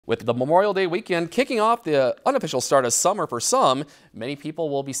With the Memorial Day weekend kicking off the unofficial start of summer for some, many people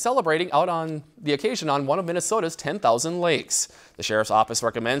will be celebrating out on the occasion on one of Minnesota's 10,000 lakes. The Sheriff's Office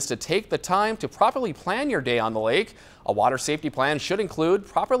recommends to take the time to properly plan your day on the lake. A water safety plan should include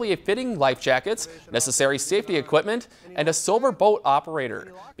properly fitting life jackets, necessary safety equipment, and a sober boat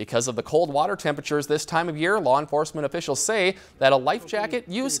operator. Because of the cold water temperatures this time of year, law enforcement officials say that a life jacket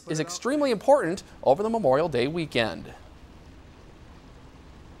use is extremely important over the Memorial Day weekend.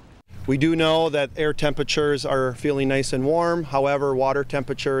 We do know that air temperatures are feeling nice and warm. However, water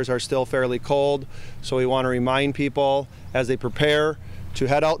temperatures are still fairly cold. So we want to remind people as they prepare to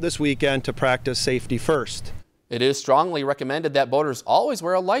head out this weekend to practice safety first. It is strongly recommended that boaters always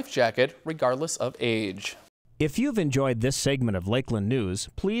wear a life jacket regardless of age. If you've enjoyed this segment of Lakeland News,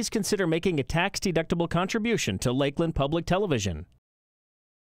 please consider making a tax-deductible contribution to Lakeland Public Television.